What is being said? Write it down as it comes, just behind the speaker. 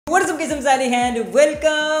What's up guys, I'm Salih and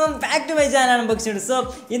welcome back to my channel Unboxingdude. So,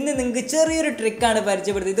 ഇന്ന് നിങ്ങൾക്ക് ചെറിയൊരു ട്രിക്കാണ്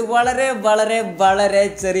പരിചയപ്പെടുത്തിയത്. ഇത് വളരെ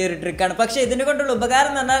ചെറിയൊരു ട്രിക്കാണ്. പക്ഷേ ഇതിനെ കൊണ്ടുള്ള ഉപകാരം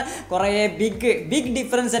എന്ന് പറഞ്ഞാൽ കുറേ ബിഗ്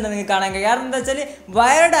ഡിഫറൻസ് തന്നെ നിങ്ങൾക്ക് കാണാൻ കഴിയും. കാരണം എന്താ വെച്ചാൽ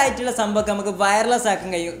വയർഡ് ആയിട്ടുള്ള സംഭവം നമുക്ക് വയർലെസ്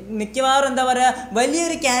ആക്കാൻ കഴിയും. മിക്കവാറും എന്താ പറയുക,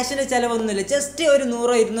 വലിയൊരു ക്യാഷിൻ്റെ ചിലവൊന്നുമില്ല. ജസ്റ്റ് ഒരു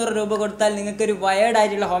 100-200 രൂപ കൊടുത്താൽ നിങ്ങൾക്ക് ഒരു വയർഡ്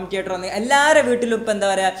ആയിട്ടുള്ള ഹോം തിയേറ്റർ വന്ന് എല്ലാവരുടെ വീട്ടിലും ഇപ്പം എന്താ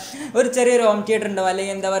പറയുക ഒരു ചെറിയൊരു ഹോം തിയേറ്റർ ഉണ്ടാവും,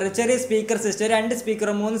 അല്ലെങ്കിൽ എന്താ പറയുക ചെറിയ സ്പീക്കർ സിസ്റ്റം, 2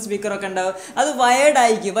 സ്പീക്കറോ 3 സ്പീക്കറോ ഒക്കെ ഉണ്ടാവും. അത് വയർഡ്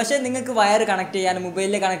ആയിരിക്കും. പക്ഷേ നിങ്ങൾക്ക് വയർ കണക്ട് ചെയ്യാൻ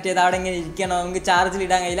മൊബൈലിൽ കണക്ട് ചെയ്ത് അവിടെ ഇങ്ങനെ ഇരിക്കണം, നിങ്ങൾക്ക് ചാർജിൽ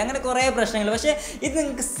ഇടാൻ കഴിയില്ല, അങ്ങനെ കുറേ പ്രശ്നങ്ങൾ. പക്ഷേ ഇത്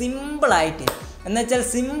നിങ്ങൾക്ക് സിമ്പിളായിട്ട് എന്നുവെച്ചാൽ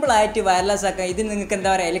സിമ്പിളായിട്ട് വയർലെസ് ആക്കാം. ഇത് നിങ്ങൾക്ക് എന്താ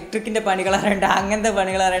പറയുക ഇലക്ട്രിക്കിൻ്റെ പണികൾ അറിയണ്ട, അങ്ങനത്തെ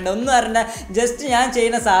പണികൾ അറിയണ്ട, ഒന്നും അറിയണ്ട. ജസ്റ്റ് ഞാൻ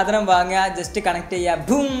ചെയ്യുന്ന സാധനം വാങ്ങുക, ജസ്റ്റ് കണക്ട് ചെയ്യുക,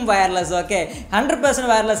 ബൂം വയർലെസ്. ഓക്കെ,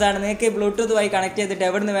 100% വയർലെസ് ആണ്. നിങ്ങൾക്ക് ബ്ലൂടൂത്ത് വഴി കണക്ട് ചെയ്തിട്ട്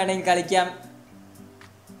എവിടെ നിന്ന് വേണമെങ്കിൽ കളിക്കാം.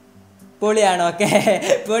 പൊളിയാണ്. ഓക്കെ,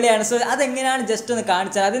 പൊളിയാണ്. സോ അതെങ്ങനെയാണ് ജസ്റ്റ് ഒന്ന്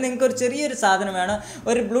കാണിച്ചാൽ, അത് നിങ്ങൾക്ക് ഒരു ചെറിയൊരു സാധനം വേണം,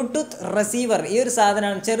 ഒരു ബ്ലൂടൂത്ത് റിസീവർ. ഈ ഒരു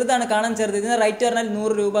സാധനമാണ്, ചെറുതാണ്, കാണാൻ ചെറുത്. ഇതിന് റേറ്റ് പറഞ്ഞാൽ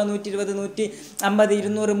 100 രൂപ, 120, 150,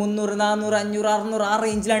 200, 300, 400, 500, 600 ആ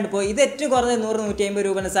റേഞ്ചിലാണ് പോയി. ഇത് ഏറ്റവും കുറഞ്ഞത് 100-150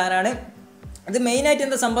 രൂപയുടെ സാധനമാണ്. ഇത് മെയിനായിട്ട്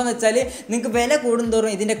എന്താ സംഭവം എന്ന് വെച്ചാൽ നിങ്ങൾക്ക് വില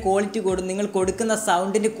കൂടുന്തോറും ഇതിൻ്റെ ക്വാളിറ്റി കൂടും, നിങ്ങൾ കൊടുക്കുന്ന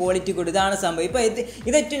സൗണ്ടിൻ്റെ ക്വാളിറ്റി കൂടും. ഇതാണ് സംഭവം. ഇപ്പോൾ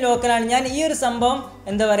ഇത് ഏറ്റവും ലോക്കലാണ്. ഞാൻ ഈ ഒരു സംഭവം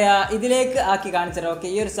എന്താ പറയുക ഇതിലേക്ക് ആക്കി കാണിച്ചത്. ഓക്കെ,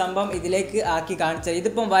 ഈ ഒരു സംഭവം ഇതിലേക്ക് ആക്കി കാണിച്ചത്.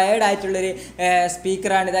 ഇതിപ്പം വയേർഡ് ആയിട്ടുള്ളൊരു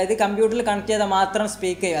സ്പീക്കറാണ്. അതായത് കമ്പ്യൂട്ടറിൽ കണക്ട് ചെയ്താൽ മാത്രം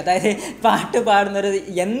സ്പീക്ക് ചെയ്യും, അതായത് പാട്ട് പാടുന്നൊരു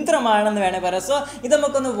യന്ത്രമാണെന്ന് വേണേൽ പറയാം. സോ ഇത്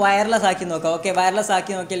നമുക്കൊന്ന് വയർലെസ് ആക്കി നോക്കാം. ഓക്കെ, വയർലെസ്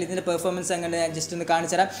ആക്കി നോക്കിയാൽ ഇതിൻ്റെ പെർഫോമൻസ് എങ്ങനെ ഞാൻ ജസ്റ്റ് ഒന്ന്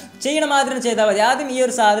കാണിച്ചു തരാം. ചെയ്യണ മാത്രം ചെയ്താൽ മതി. ആദ്യം ഈ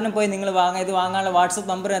ഒരു സാധനം പോയി നിങ്ങൾ വാങ്ങുക. ഇത് വാങ്ങാനുള്ള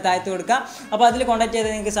വാട്സപ്പ് നമ്പർ താഴ്ത്തി കൊടുക്കുക. അപ്പോൾ അതിൽ കോൺടാക്ട്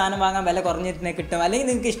ചെയ്താൽ നിങ്ങൾക്ക് സാധനം വാങ്ങാൻ വില കുറഞ്ഞിട്ട് കിട്ടും, അല്ലെങ്കിൽ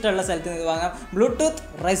നിങ്ങൾക്ക് ഇഷ്ടമുള്ള സ്ഥലത്ത് നിന്ന് വാങ്ങാം. Bluetooth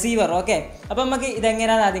receiver. ഓക്കെ, അപ്പോൾ നമുക്ക്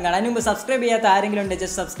ഇതെങ്ങനെയാണ് ആദ്യം കാണാം. അതിന് മുമ്പ് സബ്സ്ക്രൈബ് ചെയ്യാത്ത ആരെങ്കിലും ഉണ്ടെങ്കിൽ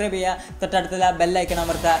ജസ്റ്റ് സബ്സ്ക്രൈബ് ചെയ്യുക, തൊട്ടടുത്തുള്ള ബെല്ലൈക്കൺ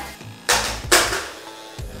അമർത്തുക.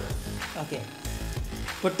 ഓക്കെ,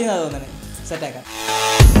 പൊട്ടിന്നാ തോന്നുന്നത്, സെറ്റാക്കാം.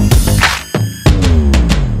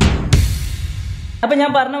 അപ്പോൾ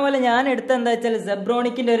ഞാൻ പറഞ്ഞ പോലെ ഞാൻ എടുത്ത എന്താ വെച്ചാൽ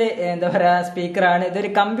സെബ്രോണിക്കിൻ്റെ ഒരു എന്താ പറയുക സ്പീക്കറാണ്. ഇതൊരു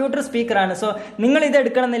കമ്പ്യൂട്ടർ സ്പീക്കറാണ്. സോ നിങ്ങൾ ഇത്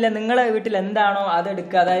എടുക്കണമെന്നില്ല, നിങ്ങളെ വീട്ടിൽ എന്താണോ അത്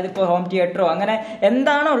എടുക്കുക. അതായത് ഇപ്പോൾ ഹോം തിയേറ്ററോ അങ്ങനെ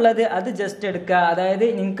എന്താണോ ഉള്ളത് അത് ജസ്റ്റ് എടുക്കുക. അതായത്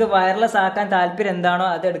നിങ്ങൾക്ക് വയർലെസ് ആക്കാൻ താല്പര്യം എന്താണോ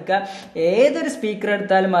അത് എടുക്കുക. ഏതൊരു സ്പീക്കർ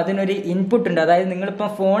എടുത്താലും അതിനൊരു ഇൻപുട്ട് ഉണ്ട്. അതായത്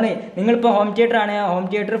നിങ്ങളിപ്പോൾ നിങ്ങളിപ്പോൾ ഹോം തിയേറ്റർ ആണെങ്കിൽ ഹോം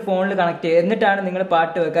തിയേറ്റർ ഫോണിൽ കണക്ട് ചെയ്യുക, എന്നിട്ടാണ് നിങ്ങൾ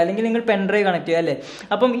പാട്ട് വെക്കുക, അല്ലെങ്കിൽ നിങ്ങൾ പെൻഡ്രൈവ് കണക്ട് ചെയ്യുക അല്ലേ.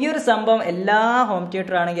 അപ്പം ഈ ഒരു സംഭവം എല്ലാ ഹോം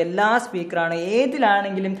തിയേറ്റർ ആണെങ്കിൽ എല്ലാ സ്പീക്കറാണ്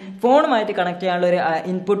ഏതിലാണെങ്കിലും ഫോണുമായിട്ട് കണക്ട് ചെയ്യാനുള്ള ഒരു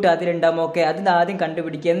ഇൻപുട്ട് അതിലുണ്ടാകും. ഓക്കെ, അതിന് ആദ്യം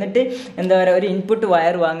കണ്ടുപിടിക്കുക. എന്നിട്ട് എന്താ പറയുക ഒരു ഇൻപുട്ട്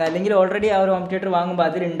വയർ വാങ്ങുക, അല്ലെങ്കിൽ ഓൾറെഡി ആ ഒരു ഹോം തിയേറ്റർ വാങ്ങുമ്പോൾ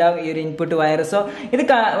അതിലുണ്ടാവും ഈ ഒരു ഇൻപുട്ട് വയർ. സോ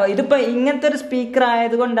ഇതിപ്പോൾ ഇങ്ങനത്തെ ഒരു സ്പീക്കർ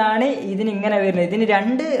ആയതുകൊണ്ടാണ് ഇതിന് ഇങ്ങനെ വരുന്നത്. ഇതിന്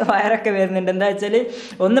 2 വയറൊക്കെ വരുന്നുണ്ട്. എന്താ വെച്ചാൽ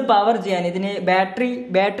ഒന്ന് പവർ ചെയ്യാൻ, ഇതിന്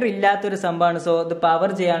ബാറ്ററി ഇല്ലാത്തൊരു സംഭവമാണ്. സോ ഇത്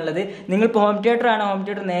പവർ ചെയ്യാനുള്ളത്. നിങ്ങളിപ്പോൾ ഹോം തിയേറ്റർ ആണ്, ഹോം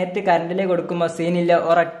തിയേറ്റർ നേരിട്ട് കറണ്ടിലേക്ക് കൊടുക്കുമ്പോൾ സീനില്ല,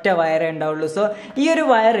 ഒരൊറ്റ വയറേ ഉണ്ടാവുള്ളൂ. സോ ഈ ഒരു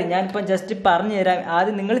വയർ ഞാനിപ്പോൾ ജസ്റ്റ് പറഞ്ഞു തരാം.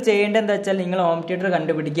 ആദ്യം നിങ്ങൾ ചെയ്യേണ്ടത് എന്താ വെച്ചാൽ നിങ്ങൾ ഹോം തിയേറ്റർ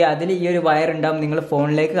കണ്ടുപിടിക്കുക, അതിൽ ഈ ഒരു വയർ ഉണ്ടാവും, നിങ്ങൾ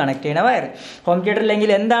ഫോണിലേക്ക് കണക്ട് ചെയ്യണ വയർ. ഹോം തിയേറ്റർ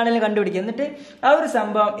അല്ലെങ്കിൽ എന്താണെങ്കിലും കണ്ടുപിടിക്കുക, എന്നിട്ട് ആ ഒരു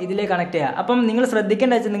സംഭവം ഇതിലേക്ക് കണക്ട് ചെയ്യുക. അപ്പം നിങ്ങൾ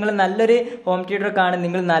ശ്രദ്ധിക്കേണ്ട വെച്ചാൽ നിങ്ങൾ നല്ലൊരു ഹോം തിയേറ്റർ കാണും,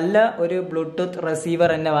 നിങ്ങൾ നല്ല ഒരു ബ്ലൂടൂത്ത്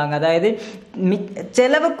റിസീവർ തന്നെ വാങ്ങുക. അതായത്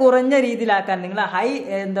ചിലവ് കുറഞ്ഞ രീതിയിലാക്കാൻ, നിങ്ങൾ ഹൈ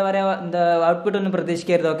എന്താ പറയുക ഔട്ട്പുട്ട് ഒന്നും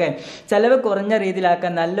പ്രതീക്ഷിക്കരുത്. ഓക്കെ, ചിലവ് കുറഞ്ഞ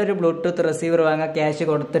രീതിയിലാക്കാൻ നല്ലൊരു ബ്ലൂടൂത്ത് റിസീവർ വാങ്ങുക, ക്യാഷ്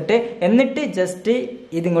കൊടുത്തിട്ട്. എന്നിട്ട് ജസ്റ്റ്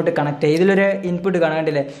ഇതിങ്ങോട്ട് കണക്ട് ചെയ്യുക. ഇതിലൊരു ഇൻപുട്ട്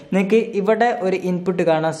കാണാണ്ടില്ലേ, നിങ്ങൾക്ക് ഇവിടെ ഒരു ഇൻപുട്ട്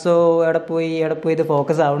കാണാം. സോ എവിടെ പോയി ഇത്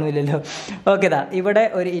ഫോക്കസ് ആവണമില്ലല്ലോ. ഓക്കെ, ഇവിടെ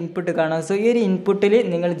ഒരു ഇൻപുട്ട് കാണാം. സോ ഈ ഒരു ഇൻപുട്ടിൽ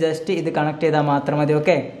നിങ്ങൾ ജസ്റ്റ് ഇത് കണക്ട് ചെയ്താൽ മാത്രം മതി.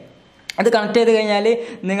 ഓക്കെ, അത് കണക്ട് ചെയ്ത് കഴിഞ്ഞാൽ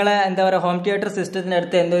നിങ്ങൾ എന്താ പറയുക ഹോം തിയേറ്റർ സിസ്റ്റത്തിൻ്റെ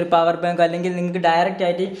അടുത്ത് എന്തോ ഒരു പവർ ബാങ്ക്, അല്ലെങ്കിൽ നിങ്ങൾക്ക് ഡയറക്റ്റ്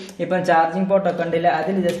ആയിട്ട് ഇപ്പം ചാർജിങ് പോർട്ടൊക്കെ ഉണ്ടല്ല,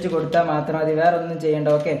 അതിൽ ജസ്റ്റ് കൊടുത്താൽ മാത്രം മതി, വേറെ ഒന്നും ചെയ്യേണ്ട.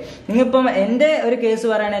 ഓക്കെ, നിങ്ങളിപ്പം എൻ്റെ ഒരു കേസ്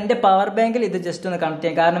പറയുകയാണ്, എൻ്റെ പവർ ബാങ്കിൽ ഇത് ജസ്റ്റ് ഒന്ന് കണക്ട്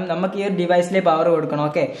ചെയ്യാം. കാരണം നമുക്ക് ഈ ഒരു ഡിവൈസിലെ പവർ കൊടുക്കണം.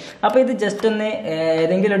 ഓക്കെ, അപ്പോൾ ഇത് ജസ്റ്റ് ഒന്ന്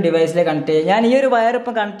ഏതെങ്കിലും ഒരു ഡിവൈസിലെ കണക്ട് ചെയ്യാം. ഞാൻ ഈ ഒരു വയർ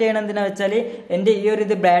ഇപ്പം കണക്ട് ചെയ്യണം എന്തിനാ വെച്ചാൽ എൻ്റെ ഈ ഒരു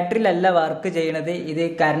ഇത് ബാറ്ററിയിലല്ല വർക്ക് ചെയ്യണത്, ഇത്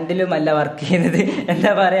കറണ്ടിലും അല്ല വർക്ക് ചെയ്യുന്നത്.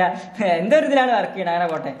 എന്താ പറയുക എന്തോ ഒരു ഇതിലാണ് വർക്ക് ചെയ്യണത്. അങ്ങനെ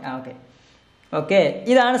പോട്ടെ. ഓക്കെ,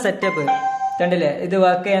 ഇതാണ് സെറ്റപ്പ്. കണ്ടില്ലേ, ഇത്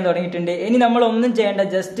വർക്ക് ചെയ്യാൻ തുടങ്ങിയിട്ടുണ്ട്. ഇനി നമ്മളൊന്നും ചെയ്യേണ്ട,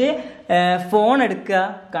 ജസ്റ്റ് ഫോൺ എടുക്കുക,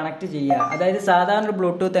 കണക്ട് ചെയ്യുക. അതായത് സാധാരണ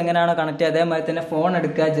ബ്ലൂടൂത്ത് എങ്ങനെയാണോ കണക്ട് ചെയ്യുക അതേമാതിരി തന്നെ ഫോൺ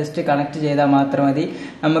എടുക്കുക, ജസ്റ്റ് കണക്ട് ചെയ്താൽ മാത്രം മതി.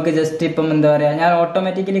 നമുക്ക് ജസ്റ്റ് ഇപ്പം എന്താ പറയുക ഞാൻ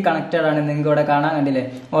ഓട്ടോമാറ്റിക്കലി കണക്റ്റഡ് ആണ്, നിങ്ങൾക്ക് ഇവിടെ കാണാൻ കണ്ടില്ലേ,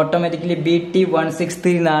 ഓട്ടോമാറ്റിക്കലി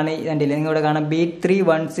BT163 എന്നാണ്. കണ്ടില്ലേ, നിങ്ങൾ ഇവിടെ കാണാം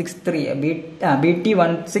BT163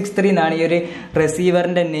 എന്നാണ് ഈ ഒരു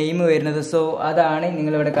റിസീവറിൻ്റെ നെയിം വരുന്നത്. സോ അതാണ്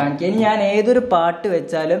നിങ്ങളിവിടെ കാണിക്കുക. ഇനി ഞാൻ ഏതൊരു പാട്ട്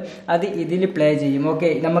വെച്ചാലും അത് ഇതിൽ പ്ലേ ചെയ്യും.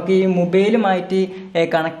 ഓക്കെ, നമുക്ക് ഈ മൊബൈലുമായിട്ട്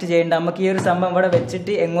കണക്ട് ചെയ്യേണ്ട, നമുക്ക് ഈ ഒരു സംഭവം ഇവിടെ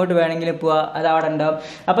വെച്ചിട്ട് എങ്ങോട്ട് വേണമെങ്കിൽ പോവാ, അത് അവിടെ ഉണ്ടാവും.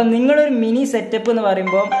 അപ്പം നിങ്ങളൊരു മിനി സെറ്റപ്പ് എന്ന്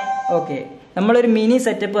പറയുമ്പോൾ ഓക്കെ, നമ്മളൊരു മിനി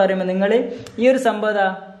സെറ്റപ്പ് പറയുമ്പോൾ നിങ്ങൾ ഈ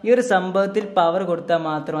ഒരു സംഭവത്തിൽ പവർ കൊടുത്താൽ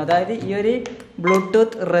മാത്രം, അതായത് ഈ ഒരു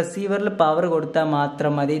ബ്ലൂടൂത്ത് റിസീവറിൽ പവർ കൊടുത്താൽ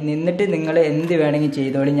മാത്രം മതി. നിന്നിട്ട് നിങ്ങൾ എന്ത് വേണമെങ്കിൽ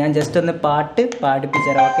ചെയ്തോളി. ഞാൻ ജസ്റ്റ് ഒന്ന് പാട്ട്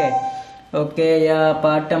പാടിപ്പിച്ചുതരാം. ഓക്കെ, ഓക്കെ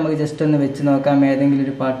പാട്ട് നമുക്ക് ജസ്റ്റ് ഒന്ന് വെച്ച് നോക്കാം. ഏതെങ്കിലും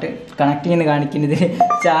ഒരു പാട്ട് കണക്ട് ചെയ്യുന്ന കാണിക്കുന്നത്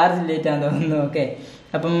ചാർജ് ലേറ്റ് ആണെന്ന് തോന്നുന്നു. ഓക്കെ,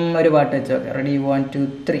 അപ്പം ഒരു പാട്ട് വെച്ച് നോക്കാം. റെഡി 1 2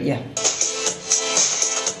 3.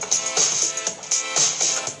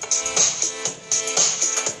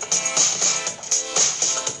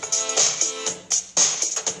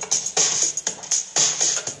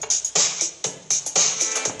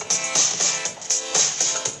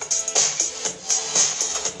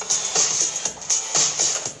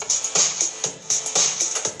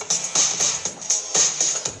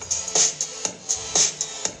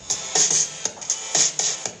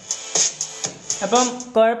 അപ്പം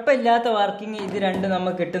കുഴപ്പമില്ലാത്ത വർക്കിംഗ് ഇത് രണ്ടും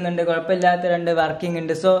നമുക്ക് കിട്ടുന്നുണ്ട്. കുഴപ്പമില്ലാത്ത 2 വർക്കിംഗ്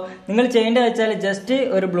ഉണ്ട്. സോ നിങ്ങൾ ചെയ്യേണ്ടത് വെച്ചാൽ ജസ്റ്റ്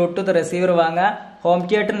ഒരു ബ്ലൂടൂത്ത് റിസീവർ വാങ്ങുക. ഹോം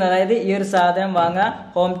തിയേറ്ററിന്, അതായത് ഈ ഒരു സാധനം വാങ്ങുക.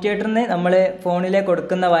 ഹോം തിയേറ്ററിന് നമ്മൾ ഫോണിലേക്ക്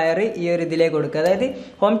കൊടുക്കുന്ന വയർ ഈ ഒരു ഇതിലേക്ക് കൊടുക്കുക. അതായത്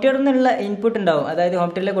ഹോം തിയേറ്ററിൽ നിന്നുള്ള ഇൻപുട്ട് ഉണ്ടാവും. അതായത് ഹോം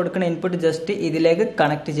തിയേറ്ററിലേക്ക് കൊടുക്കുന്ന ഇൻപുട്ട് ജസ്റ്റ് ഇതിലേക്ക്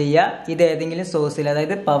കണക്ട് ചെയ്യുക. ഇത് ഏതെങ്കിലും സോഴ്സിൽ,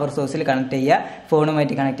 അതായത് പവർ സോഴ്സിൽ കണക്ട് ചെയ്യുക.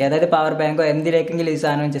 ഫോണുമായിട്ട് കണക്ട് ചെയ്യുക. അതായത് പവർ ബാങ്കോ എന്തിലേക്കെങ്കിലും ഈ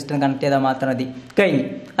സാധനം ജസ്റ്റ് ഒന്ന് കണക്ട് ചെയ്താൽ മാത്രം മതി. കഴിഞ്ഞു,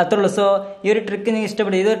 അത്രേ ഉള്ളൂ. സോ ഈ ഒരു ട്രിക്ക് നിങ്ങൾക്ക്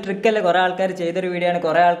ഇഷ്ടപ്പെടും. ഇതൊരു ട്രിക്കല്ല, കുറേ ആൾക്കാർ ചെയ്തൊരു വീഡിയോ ആണ്.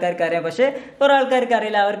 കുറേ ആൾക്കാർക്ക് അറിയാം, പക്ഷേ കുറേ ആൾക്കാർക്ക്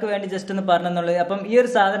അറിയില്ല. അവർക്ക് വേണ്ടി ജസ്റ്റ് ഒന്ന് പറഞ്ഞെന്നുള്ളത്. അപ്പം ഈ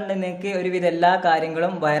ഒരു സാധനം നിങ്ങൾക്ക് ഒരുവിധ എല്ലാ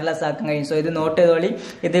കാര്യങ്ങളും വയർലെസ് ആക്കാൻ കഴിയും. സോ ഇത് നോട്ട്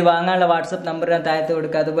ഇത് വാങ്ങാനുള്ള വാട്സപ്പ് നമ്പർ ഞാൻ താഴത്ത്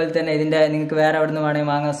കൊടുക്കുക. അതുപോലെ തന്നെ ഇതിന്റെ നിങ്ങൾക്ക് വേറെ എവിടെ നിന്ന് വേണമെങ്കിൽ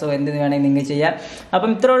വാങ്ങാം. സോ എന്തിനു വേണമെങ്കിൽ നിങ്ങൾ ചെയ്യാം. അപ്പം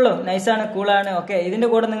ഇത്രേ ഉള്ളൂ. നൈസാണ്, കൂളാണ്. ഓക്കെ, ഇതിന്റെ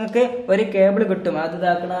കൂടെ നിങ്ങൾക്ക് ഒരു കേബിൾ കിട്ടും. അത്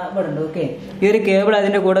ഇതാക്കണ ഇവിടെ ഉണ്ട്. ഓക്കെ, ഈ ഒരു കേബിൾ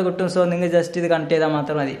അതിന്റെ കൂടെ കിട്ടും. സോ നിങ്ങൾ ജസ്റ്റ് ഇത് കണക്ട് ചെയ്താൽ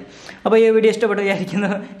മാത്രം മതി. അപ്പോൾ ഈ വീഡിയോ ഇഷ്ടപ്പെട്ടു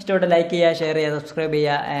വിചാരിക്കുന്നു. ഇഷ്ടപ്പെട്ട ലൈക്ക് ചെയ്യുക, ഷെയർ ചെയ്യുക, സബ്സ്ക്രൈബ്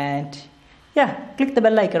ചെയ്യുക and click the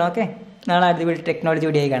bell icon. Okay, നാളെ അടുത്ത വീഡിയോ ടെക്നോളജി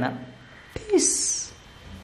വീഡിയോ ആയി കാണാം. പീസ്.